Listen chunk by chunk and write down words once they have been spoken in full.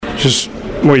Just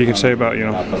what you can say about,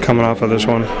 coming off of this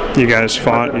one. You guys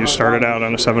fought. You started out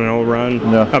on a 7-0 run,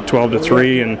 up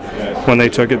 12-3, and when they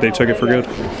took it for good.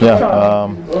 Yeah,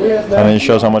 it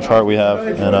shows how much heart we have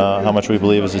and how much we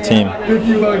believe as a team.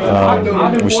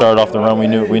 We started off the run. We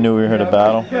knew we were here to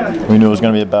battle. We knew it was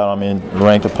going to be a battle.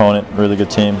 Ranked opponent, really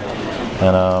good team.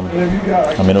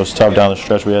 And it was tough down the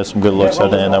stretch. We had some good looks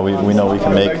at the end that we know we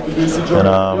can make, and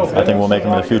I think we'll make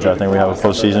them in the future. I think we have a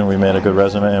postseason. We made a good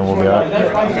resume, and we'll be all right.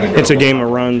 It's a game of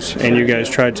runs, and you guys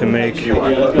tried to make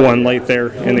one late there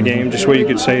in the game. Just what you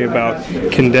could say about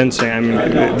condensing.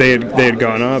 They had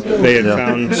gone up. They had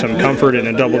found some comfort in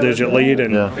a double-digit lead,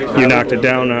 and you knocked it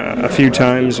down a few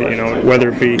times. Whether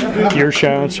it be your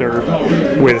shots or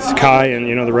with Kai and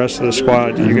the rest of the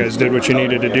squad, you guys did what you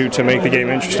needed to do to make the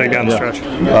game interesting down the stretch.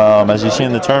 As you see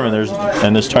in the tournament,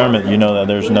 in this tournament, you know that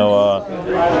there's no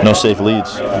safe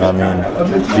leads.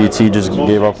 VT just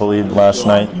gave up a lead last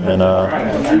night,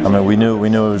 and we knew it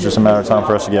was just a matter of time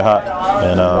for us to get hot,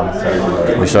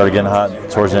 and we started getting hot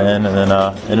towards the end, and then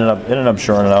ended up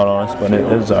shoring out on us, but it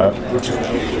was all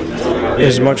right.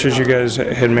 As much as you guys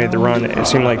had made the run, it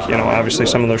seemed like, obviously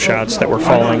some of those shots that were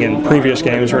falling in previous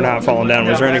games were not falling down.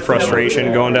 Was there any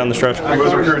frustration going down the stretch?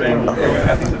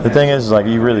 The thing is,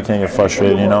 you really can't get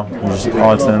frustrated, You just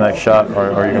on to the next shot,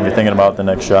 or you're going to be thinking about the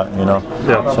next shot,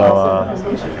 Yeah. So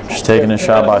just taking it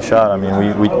shot by shot.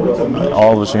 We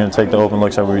all of us are going to take the open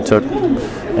looks that we took,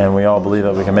 and we all believe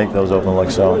that we can make those open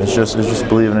looks. So it's just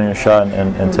believing in your shot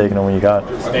and taking it when you got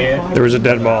it. There was a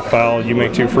dead ball foul. You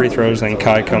make 2 free throws, then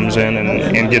Kai comes in and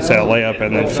gets that layup,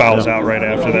 and then fouls out right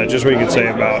after that. Just what you could say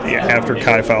about after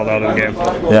Kai fouled out of the game.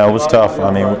 Yeah, it was tough.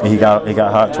 He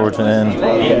got hot towards the end,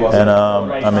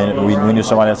 and we knew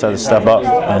somebody else had to step up,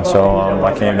 and so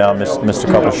I came down, missed a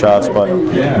couple shots, but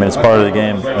it's part of the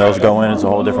game. Those go in, it's a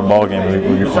whole different ball game.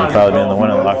 We'd probably be in the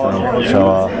winning locker room.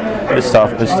 So it's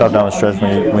tough. It's tough down the stretch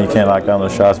when you can't knock down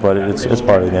those shots, but it's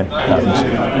part of the game. It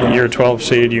happens. You're a 12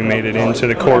 seed. You made it into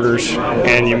the quarters,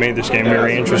 and you made this game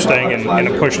very interesting and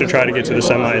a push to try to get to the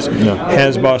semis.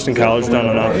 Has Boston College done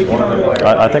enough?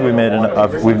 I think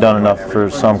we've done enough for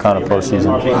some kind of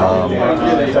postseason.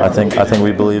 I think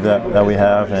we believe that we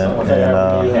have, and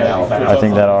I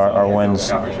think that our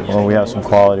wins, we have some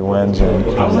quality wins, and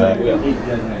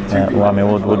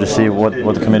we'll just see what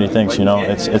the committee thinks.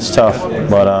 It's tough,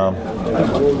 but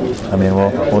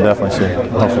we'll definitely see.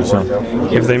 Hopefully soon.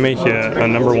 If they make you a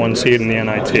 #1 seed in the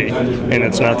NIT, and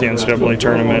it's not the NCAA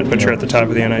tournament, but you're at the top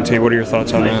of the NIT, what are your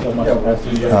thoughts on that?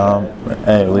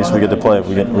 Hey, at least we get to play.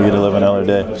 We get to live another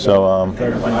day. So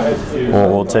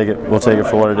we'll take it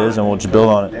for what it is, and we'll just build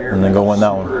on it, and then go win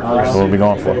that one. So we'll be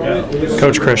going for it.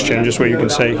 Coach Christian, just what you can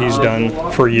say he's done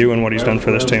for you and what he's done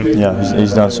for this team. Yeah,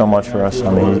 he's done so much for us.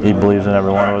 He believes in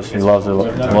every one of us. He loves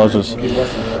us,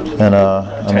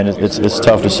 and it's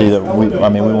tough to see that we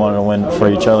wanted to win for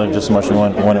each other just as much as we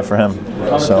win it for him.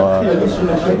 So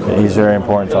he's very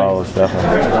important to all of us,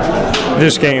 definitely.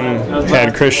 This game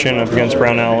had Christian up against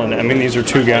Brownell, and these are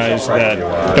 2 guys that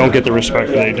don't get the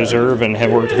respect they deserve and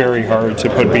have worked very hard to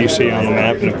put BC on the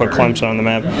map and to put Clemson on the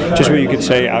map. Just what you could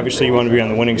say, obviously you want to be on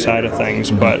the winning side of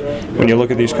things, but when you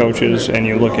look at these coaches and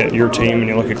you look at your team and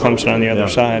you look at Clemson on the other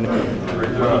side,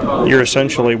 you're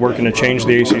essentially working to change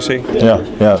the ACC. Yeah.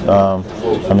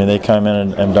 They come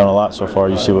in and done a lot so far.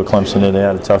 You see what Clemson did. They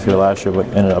had a tough year last year, but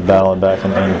ended up battling back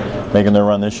and making their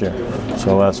run this year.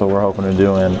 So that's what we're hoping to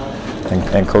do, and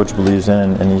Coach believes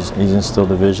in, and he's instilled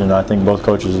the vision. I think both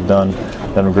coaches have done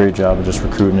a great job of just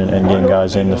recruiting and getting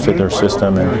guys in to fit their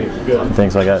system and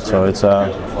things like that. So it's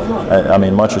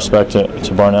much respect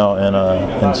to Barnell and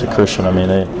to Christian.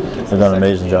 They've done an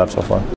amazing job so far.